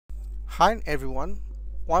Hi everyone,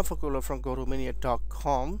 one for color from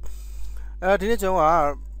gotomania.com. Today we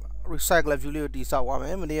RecyclerViewလေးကိုတိဆောက်သွားမ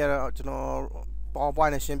ယ်။မနေ့ကတော့ကျွန်တော်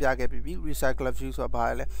PowerPoint နဲ့ရှင်းပြခဲ့ပြီးပြီ RecyclerView ဆိုတာဘာ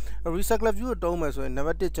လဲ။ RecyclerView ကိုတုံးမယ်ဆိုရင်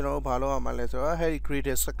number 1ကျွန်တော်တို့ဘာလုပ်ရမှာလဲဆိုတော့ heavy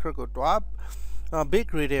graded script ကိုတွား big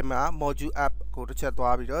graded မှာ module app ကိုတစ်ချက်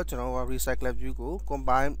သွားပြီးတော့ကျွန်တော်တို့ RecyclerView ကို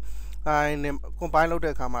combine လုပ်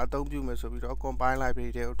တဲ့အခါမှာအသုံးပြုမယ်ဆိုပြီးတော့ combine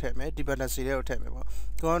library တွေကိုထည့်မယ် dependency တွေကိုထည့်မယ်ပေါ့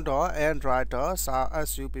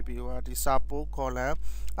con.android.support ဒီ support column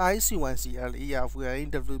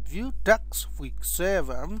ic1clerview dex week 7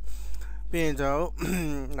ပြီးရင်ကျွန်တော်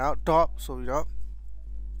နောက် dot ဆိုပြီးတော့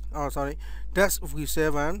dex week 7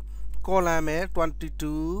 column နဲ့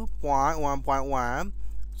 22.1.1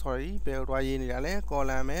 sorry ဘယ်တော့ရေးနေတာလဲ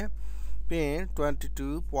column နဲ့ပြီးရင်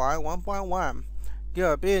 22.1.1ကြ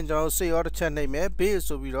ည့်ပြီးရင်ကျွန်တော်စေရောတစ်ချက်နှိပ်မယ် base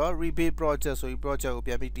ဆိုပြီးတော့ rebase project ဆိုပြီး project ကို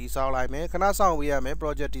ပြန်ပြီးတည်ဆောက်လိုက်မယ်ခဏစောင့်ဝေးရမယ်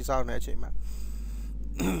project တည်ဆောက်နေတဲ့အချိန်မှာ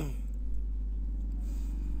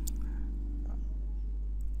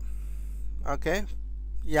okay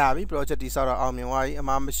ရပြီ project တည်ဆောက်တော့အောင်မြင်သွားပြီအ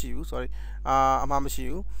မှားမရှိဘူး sorry အမှားမရှိ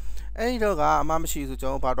ဘူးအဲ့ဒီတော့ကအမှားမရှိဘူးဆိုကျွ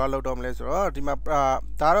န်တော်ဘာတော့လုပ်တော့မလဲဆိုတော့ဒီမှာ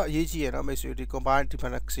ဒါတော့အရေးကြီးရနော်မိတ်ဆွေဒီ combine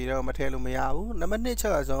dependency တော့မထည့်လို့မရဘူးနံပါတ်2ချ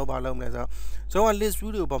က်ကကျွန်တော်ဘာလုပ်မလဲဆိုတော့ကျွန်တော် list view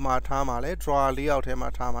တွေကိုဘာမှထားမှာလဲ drawer layout ထဲမှာ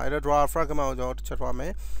ထားမှာအဲ့တော့ drawer fragment ကိုကျွန်တော်တစ်ချက်ထားမ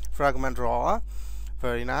ယ် fragment drawer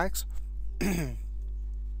very nice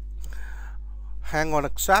hang on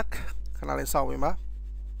a sec ခဏလေးစောင့်ဝင်ပါ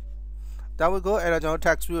that we go အဲ့တော့ကျွန်တော်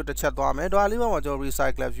text view ကိုတစ်ချက်သွားမယ်ဒါလေးမှာကျွန်တော်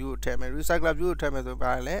RecyclerView ကိုထည့်မယ် RecyclerView ကိုထည့်မယ်ဆို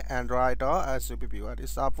ပါလေ android.support ဒီ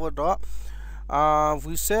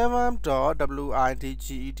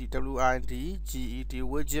support.v7.widget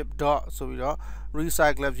widget. ဆိုပြီးတော့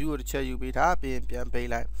RecyclerView ကိုတစ်ချက်ယူပေးထားပြီးပြန်ပေး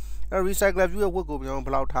လိုက်အဲ့ RecyclerView ရဲ့ width ကိုကျွန်တော်ဘ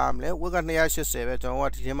ယ်လောက်ထားမလဲ width က280ပဲကျွန်တော်က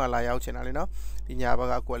ဒီထဲမှာလာရောက်ချင်တာလေနော်ဒီညာဘက်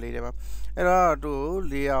ကအကွက်လေးတွေမှာအဲ့တော့သူ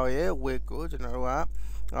layout ရဲ့ width ကိုကျွန်တော်တို့က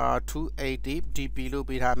280 dp လို့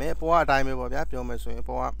ပေးထားမယ်ပေါ်ကအတိုင်းပဲပေါ့ဗျာပြောမယ်ဆိုရင်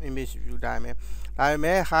ပေါ်က image view တိုင်းပဲဒါပေ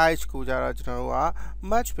မဲ့ height ကိုကြတော့ကျွန်တော်တို့က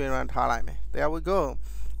match parent ထားလိုက်မယ် there we go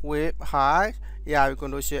with height ရပြီ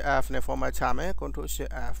control shift f နဲ့ format ချမယ် control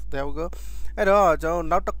shift f there we go အဲ့တော့ကျွန်တော်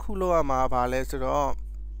နောက်တစ်ခုလောက်ရမှာပါလဲဆိုတော့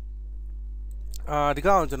ဒီ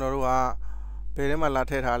ကောင်ကျွန်တော်တို့ကဘယ်ထဲမှာလာ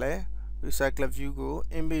ထည့်ထားလဲ RecyclerView ကို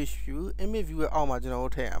image view ရဲ့အောက်မှာကျွန်တော်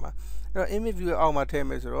တို့ထည့်ရမှာအဲ့တော့ image view ရဲ့အောက်မှာထည့်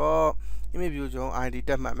မယ်ဆိုတော့ image view ကျွန်တော် id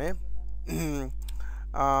တက်မှတ်မယ်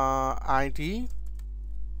id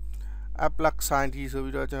apply id ဆို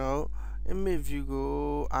ပြီးတော့ကျွန်တော် image view ကို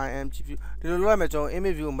img view ဒီလိုလုပ်ရမယ်ကျွန်တော်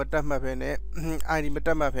image view ကိုမတက်မှတ်ဘဲနဲ့ id မတ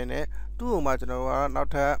က်မှတ်ဘဲနဲ့သူ့ဟိုမှာကျွန်တော်ကနောက်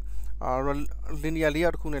ထပ် linear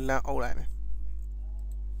layout တစ်ခုနဲ့လမ်းအုပ်လိုက်မယ်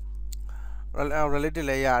related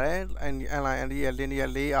လည်းရတယ် lineရဲ့ linear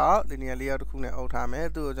layout တစ်ခုနဲ့အုပ်ထားမယ်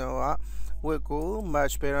သူ့ကိုကျွန်တော်က width ကို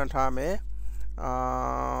match parent ထားမယ်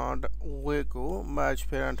width ကို match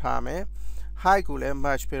parent ထားမယ် height ကိုလည်း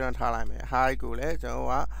match parent ထားလိုက်မယ် height ကိုလည်းကျွန်တော်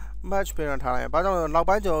က match parent ထားလိုက်မယ်ဘာကြောင့်လဲနောက်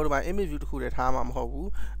ပိုင်းကျွန်တော်တို့ဒီမှာ image view တစ်ခုတည်းထားမှာမဟုတ်ဘူး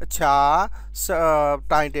အခြား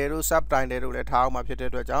title တို့ sub title တို့လည်းထားအောင်မှာဖြစ်တဲ့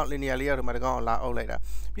အတွက်ကြောင့် linear layout ဒီမှာတကောင်လာအုပ်လိုက်တာ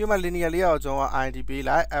ပြီးမှ linear layout ကိုကျွန်တော်က id ပေး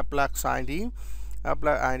လိုက်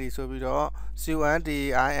apply id ဆိုပြီးတော့ c1d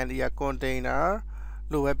ind က container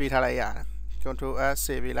လို့ပဲပေးထားလိုက်ရတယ် control s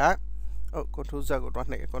ဆေးပေးလိုက်control z ကိုတွား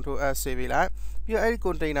နှိပ် control s ဆေးပေးလိုက်ပြီးတော့အဲ့ဒီ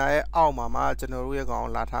container ရဲ့အောက်မှာကျွန်တော်တို့ရဲ့ကောင်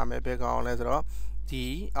လာထားမယ်ဘယ်ကောင်လဲဆိုတော့ဒီ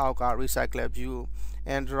အောက်က RecyclerView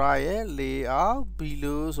android ရဲ့ layout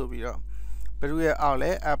below ဆိုပြီးတော့ဘယ်လိုရဲ့အောက်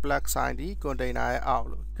လဲ apply id container ရဲ့အောက်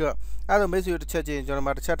လို့အဲ့ဒါမိတ်ဆွေတို့တစ်ချက်ချင်းကျွန်တော်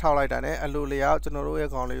မှတစ်ချက်ထောက်လိုက်တာ ਨੇ အလို layout ကျွန်တော်တို့ရဲ့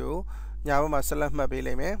ကောင်လေးကိုညာဘက်မှာ select မှတ်ပေး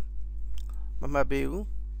လိမ့်မယ်မမှတ်ပေးဘူး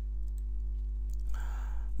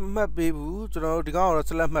ကျွန်တော်တို့ဒီကောင်ကိုတော့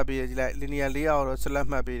select မှတ်ပေးရကြည့်လိုက် linear layout ကိုတော့ select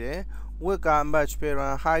မှတ်ပေးတယ် width က match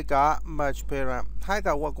parent height က match parent height က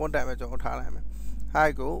what content ပဲကျွန်တော်ထားလိုက်မယ်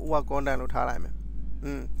height ကို what content လို့ထားလိုက်မယ်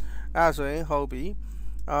အဲ့ဒါဆိုရင်ဟုတ်ပြီ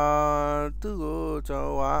သူ့ကိုကျွန်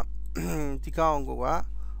တော်ကဒီကောင်ကိုက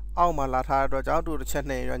အောက်မှာလာထားတဲ့အတွက်ကြောင့်သူ့တစ်ချက်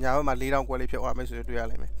နှိပ်ရညာဘက်မှာ4000ကွက်လေးဖြစ်သွားမယ်ဆိုတွေ့ရ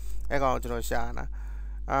လိမ့်မယ်အဲ့ကောင်ကိုကျွန်တော်ရှာတာ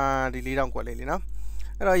ဒီ4000ကွက်လေးလीနော်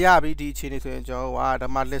အဲ့တော့ရပြီဒီအခြေအနေဆိုရင်ကျွန်တော်ကဒါ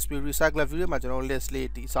မှ list view RecyclerView ထဲမှာကျွန်တော် list လေး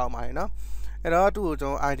တည်ဆောက်ပါတယ်နော်အဲ့တော့သူ့ကိုကျွ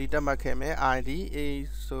န်တော် id တက်မှတ်ခဲ့မယ် id a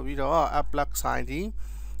ဆိုပြီးတော့ apply id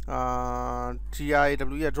draw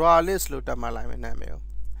ရဲ့ draw list လို့တက်မှတ်လိုက်မယ်နာမည်ကို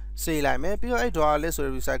စေးလိုက်မယ်ပြီးတော့အဲ့ draw list ဆို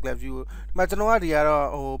တဲ့ RecyclerView ဒီမှာကျွန်တော်ကဒီကတော့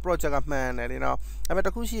ဟို project ကမှန်တယ်လေနော်အဲ့မဲ့တ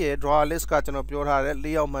စ်ခုရှိရ draw list ကကျွန်တော်ပြောထားတဲ့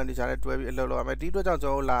layout manager နဲ့တွဲပြီးအလုပ်လုပ်ရမယ်ဒီအတွက်ကြောင့်ကျွ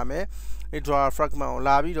န်တော်လာမယ်အဲ့ draw fragment ကို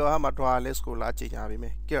လာပြီးတော့ဟာမှာ draw list ကိုလာချိန်ညာပေးမ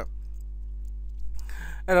ယ်ကြည့်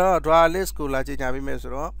အဲ့တော့ draw list ကိုလာချိန်ညာပေးမယ်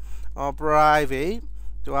ဆိုတော့ private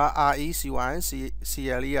သူက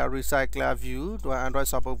RecyclerView သူက Android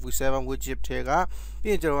support v7 widget ထဲက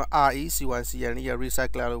ပြီးရင်ကျွန်တော် RecyclerView ရ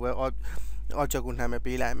recycler လို့ပဲ object ကိုနာမည်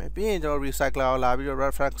ပေးလိုက်မယ်ပြီးရင်ကျွန်တော် recycler ကိုလာပြီးတော့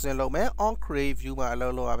referencing လုပ်မယ် on create view မှာအလု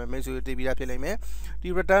ပ်လုပ်ရမယ်မိတ်ဆွေတည်ပြီးသားဖြစ်လိမ့်မယ်ဒီ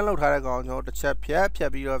return လုပ်ထားတဲ့ကောင်ကျွန်တော်တစ်ချက်ဖြ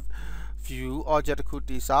တ်ပြီးတော့ view object တစ်ခု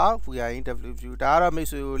တည်ဆောက် view view ဒါကတော့မိတ်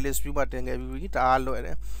ဆွေကို list view မှာတင်ခဲ့ပြီးဒါကလွယ်တ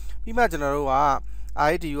ယ်ပြီးမှကျွန်တော်တို့က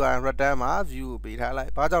IDUR return မှာ view ကိုပေးထားလို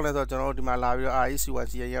က်ဘာကြောင့်လဲဆိုတော့ကျွန်တော်တို့ဒီမှာလာပြီးတော့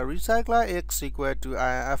REC1C ရ recycler x equal to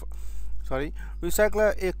inf sorry recycler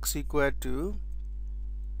x equal to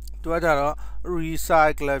တို့ကြတော့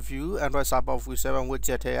RecyclerView Android support v7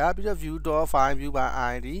 widget ထဲကပြီးတော့ view.find view by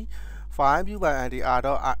id find view by id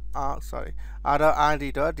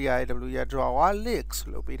r.id.diw ရ drawer links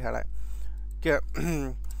လို့ပေးထားလိုက်ကဲ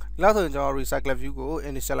လောက်ဆိုရင်ကျွန်တော် RecyclerView ကို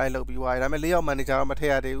initialize လုပ်ပြီးသွားပြီဒါပေမဲ့ layout manager တော့မထ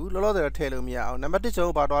ည့်ရသေးဘူးလောလောဆယ်တော့ထည့်လို့မရအောင်နံပါတ်1ကျွန်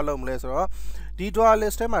တော်ဘာတော့လုပ်မလဲဆိုတော့ဒီ drawer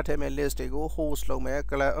list ထဲမှာထည့်မဲ့ list တွေကို host လုပ်မယ်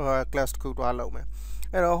class တစ်ခုတွားလုပ်မယ်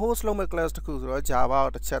အဲ့တော့ host လုပ်မဲ့ class တစ်ခုဆိုတော့ Java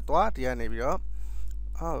ကိုတစ်ချက်သွားဒီကနေပြီးတော့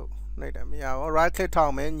ဟုတ်နိုင်တယ်မရဘူး right click ထော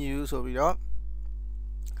က်မယ် new ဆိုပြီးတော့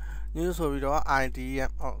id ဟုတ်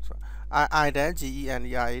ဆိုitem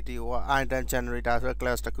generate ကို item generator ဆိုတဲ့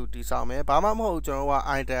class တစ်ခုတည်ဆောက်မယ်ဘာမှမဟုတ်ကျွန်တော်က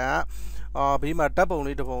item ကဘေးမှာဓာတ်ပုံ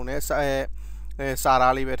လေးတစ်ပုံနဲ့စာ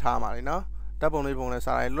သားလေးပဲထားမှာလေနော်ဓာတ်ပုံလေးတစ်ပုံနဲ့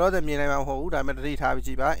စာသားလေးလောလောဆယ်မြင်နိုင်မှာမဟုတ်ဘူးဒါပေမဲ့တတိထားပြီး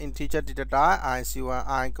ကြည့်ပါ integer data ic1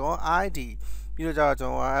 icon id ပြီးတော့ကျွ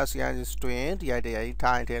န်တော်က string did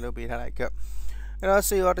ထားရင်ထဲလို့ပေးထားလိုက်ကအဲ့တော့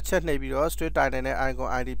save ရောတစ်ချက်နှိပ်ပြီးတော့ string title နဲ့ icon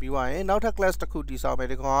id ပြီးသွားရင်နောက်ထပ် class တစ်ခုတည်ဆောက်မယ်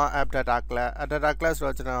ဒီကောင်က app data class ဆို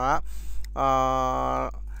တော့ကျွန်တော်က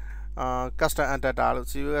custom data လို့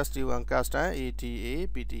cust1 custom ada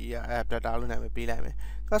pda app data လို့နာမည်ပေးလိုက်မယ်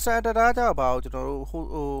custom data ကြောင့်ဘာလို့ကျွန်တော်တို့ဟို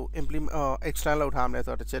implement extend လုပ်ထားမလဲ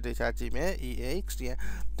ဆိုတော့တစ်ချက်တခြားကြည့်မယ် extend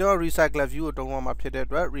တော့ RecyclerView ကိုတုံးသွားမှာဖြစ်တဲ့အ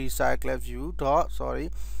တွက် RecyclerView. sorry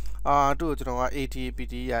တို့ကျွန်တော်က ada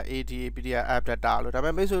pda app data လို့ဒါပေ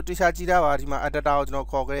မဲ့မိတ်ဆွေတခြားကြည့်တာပါဒီမှာ app data ကိုကျွန်တော်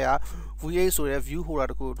ခေါ်ခဲ့ရ v8 ဆိုတဲ့ view holder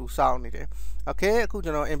တခုတူစောင့်နေတယ် okay အခု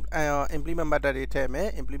ကျွန်တော် implement method တွေထည့်မယ်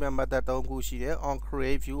implement method 3ခုရှိတယ် on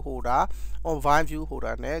create view holder on find view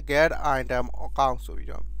holder နဲ့ get item account ဆိုပြီး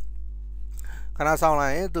တော့ခဏစောင့်လို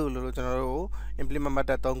က်ရင်သူ့လိုကျွန်တော်တို့ implement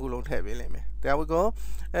method 3ခုလုံးထည့်ပေးလိမ့်မယ် there we go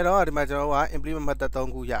အဲ့တော့ဒီမှာကျွန်တော်တို့က implement method 3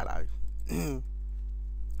ခုရလာပြီ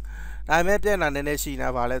ဒါပေမဲ့ပြန်လာနေနေရှိနေတာ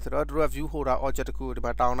ပါလဲဆိုတော့တို့က view holder object တခုကိုဒီ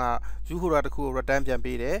မှာတောင်းတာ view holder တခုကို return ပြန်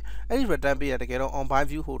ပေးတယ်အဲ့ဒီ return ပေးရတကယ်တော့ on by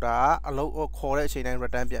view holder ကအလုပ်ခေါ်တဲ့အချိန်တိုင်း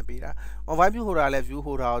return ပြန်ပေးတာ on by view holder လည်း view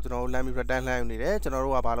holder ကိုကျွန်တော်တို့လမ်းပြီး return လှမ်းယူနေတယ်ကျွန်တော်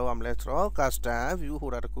တို့ကဘာလုပ်ရမလဲဆိုတော့ custom view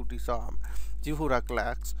holder တခုတည်ဆောက်အောင် view holder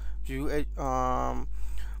class view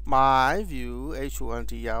my view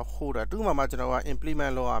h1d ရ holder တူမှာကျွန်တော်က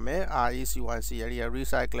implement လုပ်ရမယ် rec1c ရ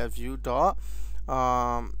RecyclerView.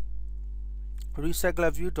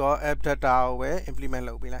 RecyclerView.app data ကိုပဲ implement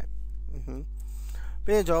လုပ်ပေးလိုက်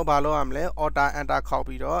ပြီးရင်ကျွန်တော်ဘာလုပ်ရမလဲ auto enter ခောက်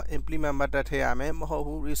ပြီးတော့ implement method ထည့်ရမယ်မဟုတ်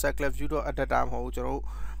ဘူး RecyclerView.app data မဟုတ်ဘူးကျွန်တော်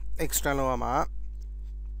extend လုပ်ရမှာ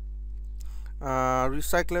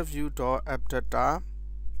RecyclerView.app data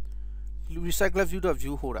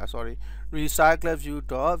RecyclerView.view holder sorry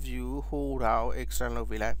RecyclerView.view holder ကို extend လုပ်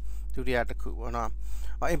ပေးလိုက်ဒုတိယတစ်ခုပေါ့နော်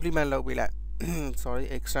implement လုပ်ပေးလိုက် sorry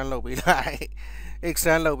extend လုပ်ပေးလိုက်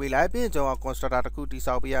extend လုပ်ပေးလိုက်ပြီးရင်ကျွန်တော် constructor တစ်ခုတည်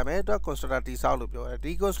ဆောက်ပေးရမယ်တော့ constructor တည်ဆောက်လို့ပြောတယ်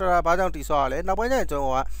ဒီ constructor ဘာကြောင့်တည်ဆောက်ရလဲနောက်ပိုင်းကျရင်ကျွန်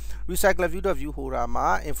တော်က RecyclerView.view holder မှာ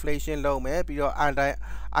inflation လုပ်မယ်ပြီးတော့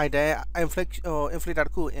item inflator တ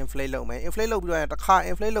စ်ခု inflate လုပ်မယ် inflate လုပ်ပြီးတော့တစ်ခါ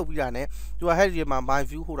inflate လုပ်ပြီးတာ ਨੇ သူက head ဒီမှာ my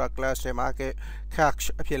view holder class ထဲမှာ cache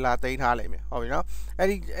အဖြစ်လာသိမ်းထားလိုက်မယ်ဟုတ်ပြီနော်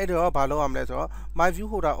အဲ့တော့ဘာလုပ်ရမလဲဆိုတော့ my view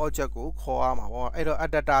holder object ကိုခေါ်ရမှာပေါ့အဲ့တော့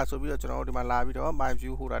app data ဆိုပြီးတော့ကျွန်တော်တို့ဒီမှာလာပြီးတော့ my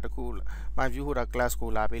view holder တစ်ခု my view holder class ကို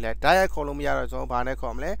လာပေးလိုက် direct ခေါ်လို့မရတော့ကျွန်တော်ဘာနဲ့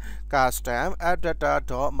ခေါ်မလဲ custom app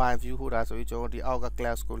data.myViewHolder ဆိုပြီးကျွန်တော်ဒီအောက်က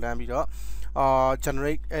class ကိုလမ်းပြီးတော့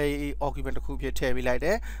generate a argument တစ်ခုဖြစ်ထည့်ပေးလိုက်တ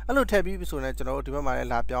ယ်အဲ့လိုထည့်ပြီးပြီဆိုရင်ကျွန်တော်တို့ဒီဘက်မှာလ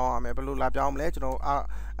ည်းလာပြောင်းရမယ်ဘယ်လိုလာပြောင်းမလဲကျွန်တော်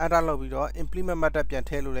enter လုပ်ပြီးတော့ implement method ပြန်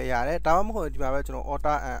ထည့်လို့လည်းရတယ်ဒါမှမဟုတ်ဒီမှာပဲကျွန်တော်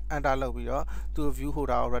auto enter လုပ်ပြီးတော့သူ view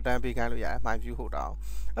holder ကို return ပေးခိုင်းလို့ရတယ် my view holder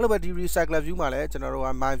အဲ့လိုပဲဒီ RecyclerView မှာလည်းကျွန်တော်တို့က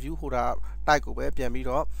my view holder type ကိုပဲပြန်ပြီး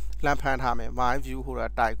တော့လမ်းဖမ်းထားမယ် my view holder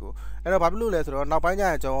type ကိုအဲ့တော့ဘာဖြစ်လို့လဲဆိုတော့နောက်ပိုင်းကျရ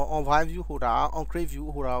င်ကျွန်တော် on find view holder on create view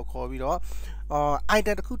holder ကိုခေါ်ပြီးတော့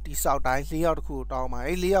item တစ်ခုတိဆောက်တိုင်း layout တစ်ခုကိုတောင်းပါ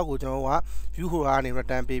အဲ့ layout ကိုကျွန်တော်က view holder ကနေ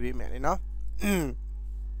return ပေးပေးမယ်လေနော်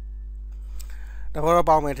ဒါတော့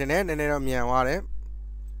ပေါင်းမယ်ထင်တယ်နည်းနည်းတော့မြန်သွားတယ်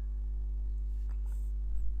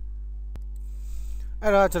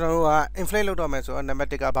အဲ့တော့ကျွန်တော်တို့က inflate လုပ်တော့မယ်ဆိုတော့ နံပါတ်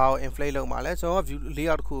1ကဘာကို inflate လုပ်မှာလဲဆိုတော့ view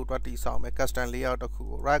layout တစ်ခုကိုတွက်တည်ဆောက်မယ် custom layout တစ်ခု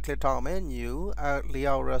ကို right click ထောက်မယ် new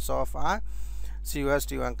layout resource file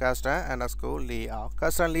cust1 custom underscore layout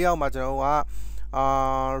custom layout မှာကျွန်တော်တို့က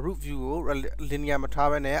root view ကို linear မထား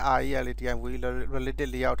ဘဲနဲ့ related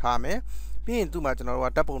layout ထားမယ်ပြီးရင်သူ့မှာကျွန်တော်တို့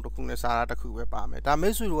ကတပ်ပုံတစ်ခုနဲ့စာသားတစ်ခုပဲပါမယ်ဒါမိ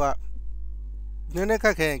တ်ဆွေတို့က နည်းနည်းခ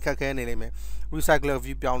က်ခဲနေလိမ့်မယ်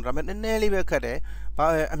RecyclerView ပြောင်းတာမဲ့နည်းနည်းလေးပဲခက်တယ်ဘာ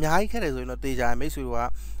အများကြီးခက်တယ်ဆိုရင်တော့တေးကြမိတ်ဆွေက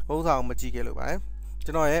ဥစ္စာကိုမကြည့်ခဲ့လို့ပါတယ်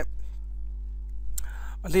ကျွန်တော်ရဲ့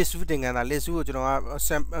list view တင်ခဲ့တာ list view ကိုကျွန်တော်က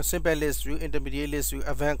simple list view intermediate list view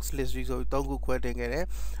advanced list view ဆိုပြီး3ခုခွဲတင်ခဲ့တယ်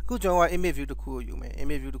အခုကျွန်တော်က image view တစ်ခုကိုယူမယ်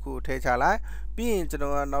image view တစ်ခုကိုထည့်ချလိုက်ပြီးရင်ကျွန်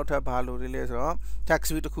တော်ကနောက်ထပ်ဘာလို့လဲဆိုတော့ text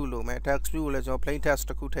view တစ်ခုလိုမယ် text view ကိုလည်းကျွန်တော် plain text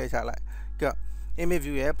တစ်ခုထည့်ချလိုက်ကဲ image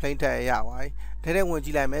view ရဲ့ plain text ရပါပြီထဲဝင်ကြ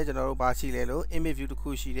ည့်လိုက်မယ်ကျွန်တော်တို့ဘာရှိလဲလို့ image view တစ်ခု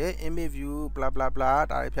ရှိတယ် image view blah blah blah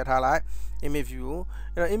ဒါတွေဖြတ်ထားလိုက် image view ကို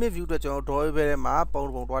အဲ့တော့ image view အတွက်ကျွန်တော် draw ပဲထဲမှာပုံ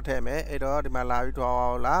တွားထည့်မယ်အဲ့တော့ဒီမှာလာပြီး draw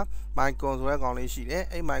အောင်လား icon ဆိုတဲ့ကောင်လေးရှိတယ်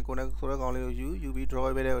အဲ့ icon နဲ့ဆိုတဲ့ကောင်လေးကိုယူပြီး draw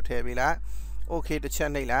ပဲထဲကိုထည့်ပေးလိုက် okay တစ်ချက်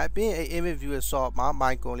နှိပ်လိုက်ပြီးရင်အဲ့ image view ရဲ့ sort မှာ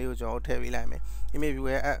icon လေးကိုကျွန်တော်ထည့်ပေးလိုက်မယ် image view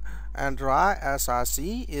ရဲ့ android src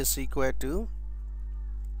is equal to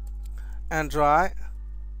android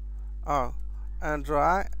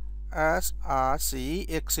src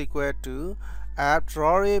x equal to app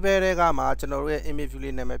draw ပဲတဲ့ကမှာကျွန်တော်တို့ရဲ့ image view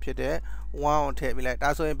လေးနာမည်ဖြစ်တဲ့1ကိုထည့်ပေးလိုက်ဒါ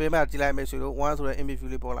ဆိုရင်ပေးမှကြည့်လိုက်မယ်ဆိုလို့1ဆိုတဲ့ image view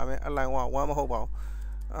လေးပေါ်လာမယ်အလိုင်း1မဟုတ်ပါဘူး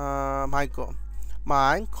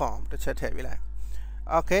mycom တစ်ချက်ထည့်ပေးလိုက်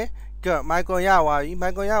okay ကဲ mycom ရသွားပြီ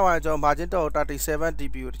mycom ရသွားကျွန်တော် margin တော့ 37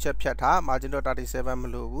 dp ကိုတစ်ချက်ဖြတ်ထား margin တော့ 37 မ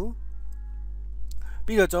လိုဘူး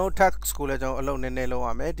ပြီးတော့ကျွန်တော် text ကိုလည်းကျွန်တော်အလုပ်နည်းနည်းလုပ်ရ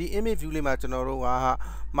မယ်ဒီ image view လေးမှာကျွန်တော်တို့က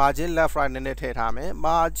margin left right နည်းနည်းထည့်ထားမယ်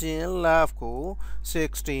margin left ကို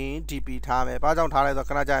16 dp ထားမယ်ဘာကြောင့်ထားလဲဆိုတော့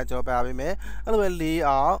ခဏကြာရင်ကျွန်တော်ပြပေးမယ်အဲ့လိုပဲ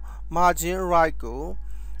layout margin right ကို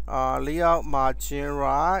layout margin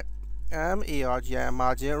right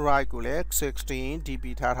margin right ကိုလည်း16 dp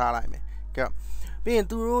ထားလိုက်မယ်ကဲပြီးရင်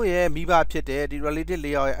သူတို့ရဲ့မိဘဖြစ်တဲ့ဒီ related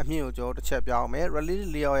layout ရဲ့အမြင့်ကိုကျွန်တော်တစ်ချက်ပြောင်းမယ် related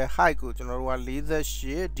layout ရဲ့ height ကိုကျွန်တော်တို့က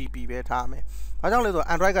48 dp ပဲထားမယ်ဘာကြောင့်လဲဆိုတော့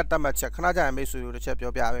Android ကတတ်မှတ်ချက်ခဏကြာရင်မိတ်ဆွေတို့တစ်ချက်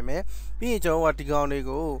ပြောပြပေးမယ်ပြီးရင်ကျွန်တော်ကဒီကောင်လေး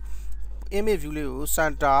ကို image view လေးကို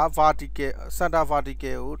center vertical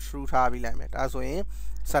ကို true ထားပြီးလိုက်မယ်ဒါဆိုရင်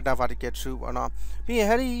center vertical true ပေါ့နော်ပြီးရင်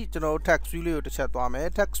အဲ့ဒီကျွန်တော် text view လေးကိုတစ်ချက်သွားမယ်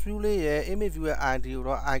text view လေးရဲ့ image view ရဲ့ id ကို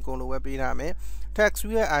တော့ icon လိုပဲပေးထားမယ် text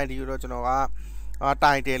view ရဲ့ id ကိုတော့ကျွန်တော်က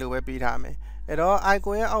title လိုပဲပေးထားမယ်အဲ့တော့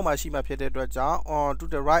icon ရဲ့အောက်မှာရှိမှဖြစ်တဲ့အတွက်ကြောင့် on to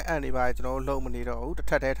the right hand တွေပါကျွန်တော်လုံးမနေတော့ဘူးတစ်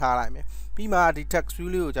ထပ်ထဲထားလိုက်မယ်ပြီးမှဒီ text view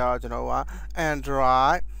လေးကိုကြာတော့ကျွန်တော်က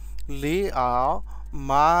android layout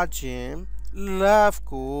margin left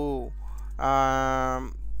ကို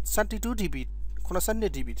32 db 82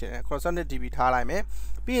 db ထည့်82 db ထားလိုက်မယ်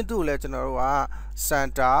ပြီးရင်သူ့ကိုလည်းကျွန်တော်တို့က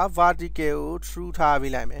center vertical ကို true ထား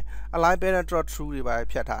ပေးလိုက်မယ် align parent true တွေပါ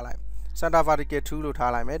ဖြတ်ထားလိုက်center vertical 2လို့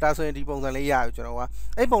ထားလိုက်မယ်ဒါဆိုရင်ဒီပုံစံလေးရပြီကျွန်တော်က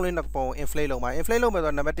အဲ့ပုံလေးနှစ်ပုံ inflate လုပ်မှာ inflate လုပ်မယ်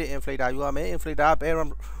ဆိုတော့ number 1 inflator ယူရမယ် inflator က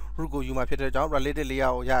parent root ကိုယူမှာဖြစ်တဲ့ကြောင့် related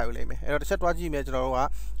layer ကိုရယူလိမ့်မယ်အဲ့တော့တစ်ချက်တွားကြည့်မယ်ကျွန်တော်တို့က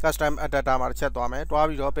custom adapter မှာတစ်ချက်တွားမယ်တွား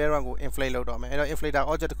ပြီးတော့ parent ကို inflate လုပ်တော့မယ်အဲ့တော့ inflator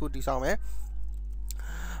object တစ်ခုတည်ဆောက်မယ်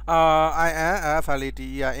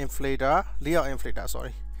inflator layout inflator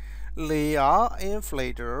sorry layout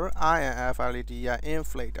inflator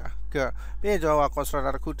inflator ကဲပြီးတော့ကျွန်တော်က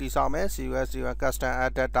constructor တစ်ခုတည်ဆောက်မယ် cus custom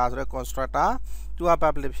adapter ဆိုတဲ့ constructor သူက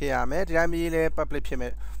public ဖြစ်ရမယ်ဒီတိုင်းရေးလဲ public ဖြစ်မ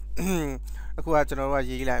ယ်အခုကကျွန်တော်တို့က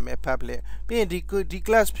ရေးလိုက်မယ် public ပြီးရင်ဒီ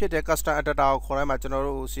class ဖြစ်တဲ့ custom adapter ကိုခေါ်လိုက်မှကျွန်တော်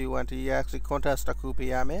တို့ c1tx context တစ်ခု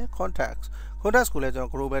ပေးရမယ် context ကိုလည်းကျွန်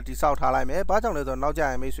တော် global တိစောက်ထားလိုက်မယ်ဘာကြောင့်လဲဆိုတော့နောက်ကျ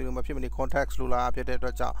ရင်မိတ်ဆွေတို့မဖြစ်မနေ context လို့လာဖြစ်တဲ့အတွ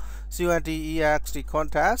က်ကြောင့် c1text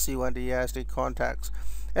context c1text context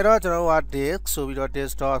အဲ့တော့ကျွန်တော်တို့က disk ဆိုပြီးတော့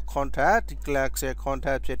disk.context ဒီ class ရဲ့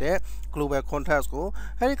context ဖြစ်တဲ့ global context ကို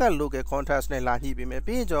အဲဒီက local context နဲ့လာညှိပေးမယ်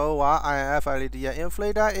ပြီးရင်ကျွန်တော်တို့က inflator ရဲ့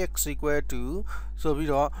inflator x equal to ဆိုပြီး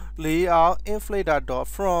တော့ layout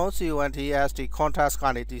inflator.from c1text context က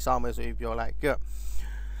နေတိစောက်မယ်ဆိုပြီးပြောလိုက်ကြ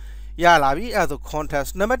ရလာပြီအဲ့ဒါ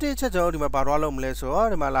context နံပါတ်1ချက်ကျွန်တော်ဒီမှာဘာတော့လုပ်မလဲဆိုတော့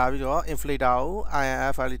ဒီမှာလာပြီးတော့ inflator ကို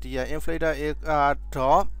inflator ရဲ့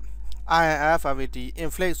inflator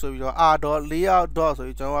inflate ဆိုပြီးတော့ r.layout. ဆို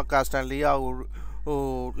ပြီးကျွန်တော်က custom layout ကို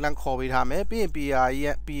လမ်းခေါ်ပေးထားမယ်ပြီးရင်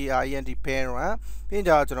parent ပြီးရင်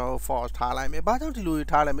ကျွန်တော် false ထားလိုက်မယ်ဘာကြောင့်ဒီလို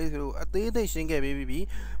ထားလဲမိတ်ဆွေတို့အသေးစိတ်ရှင်းခဲ့ပေးပြီ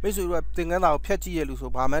မိတ်ဆွေတို့ကသင်ခန်းစာကိုဖြတ်ကြည့်ရလို့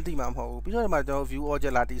ဆိုဘာမှတိမှာမဟုတ်ဘူးပြီးတော့ဒီမှာကျွန်တော် view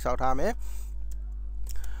object လာတိစောက်ထားမယ်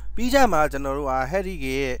ပြီးကြမှာကျွန်တော်တို့က header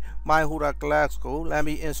ရဲ့ my holder class ကိုလမ်း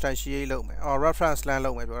ပြီး instantiate လုပ်မယ် reference လမ်း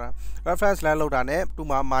လုပ်မယ်ပြောတာ reference လမ်းလုပ်တာနဲ့ဒီ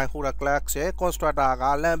မှာ my holder class ရဲ့ constructor က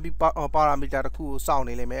လမ်းပြီး parameter တစ်ခုကိုစောင့်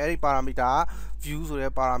နေလိမ့်မယ်အဲ့ဒီ parameter က view ဆို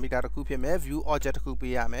တဲ့ parameter တစ်ခုဖြစ်မယ် view object တစ်ခု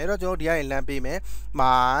ပေးရမယ်အဲ့တော့ကျွန်တော်ဒီကနေလမ်းပေးမယ်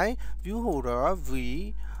my view holder v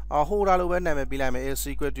holder လို့ပဲနာမည်ပေးလိုက်မယ် is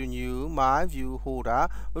equal to new my view holder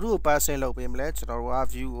ဘယ်လို passing လုပ်ပေးမလဲကျွန်တော်တို့က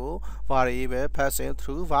view ကို variable passing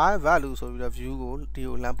through value ဆိုပြီးတော့ view ကိုဒီ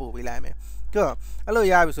ကိုလမ်းပို့ပေးလိုက်မယ်ကဲအဲ့လို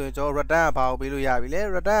ရပြီဆိုရင်ကျွန်တော် return ကဘာကိုပေးလို့ရပြီလဲ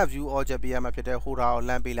return view object ပေးရမှာဖြစ်တဲ့ holder ကို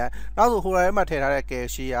လမ်းပေးလိုက်နောက်ဆို holder ထဲမှာထည့်ထားတဲ့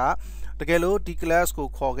cache က တကယ်လို့ဒီ class ကို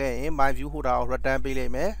ခေါ်ခဲ့ရင် my view holder ကို return ပေးလို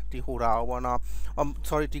က်မယ်ဒီ holder ကိုပေါ့နော်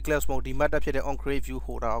sorry ဒီ class မဟုတ်ဒီ method ဖြစ်တဲ့ onCreate view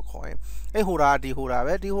holder ကိုခေါ်ရင်အဲ့ holder ဒီ holder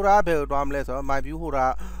ပဲဒီ holder ကဘယ်ကိုသွားမလဲဆိုတော့ my view holder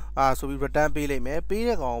ဆိုပြီး return ပေးလိုက်မယ်ပေး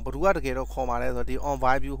တဲ့ကောင်ဘယ်သူကတကယ်တော့ခေါ်မှာလဲဆိုတော့ဒီ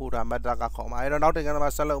onView holder method ကခေါ်မှာအဲ့တော့နောက်တင်ကန်း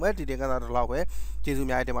မှာဆက်လုပ်မယ်ဒီတင်ကန်းတော့ဒီလောက်ပဲကျေးဇူးအ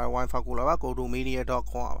များကြီးတင်ပါတယ် wifi ကိုလာပါ go to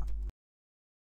media.com ပါ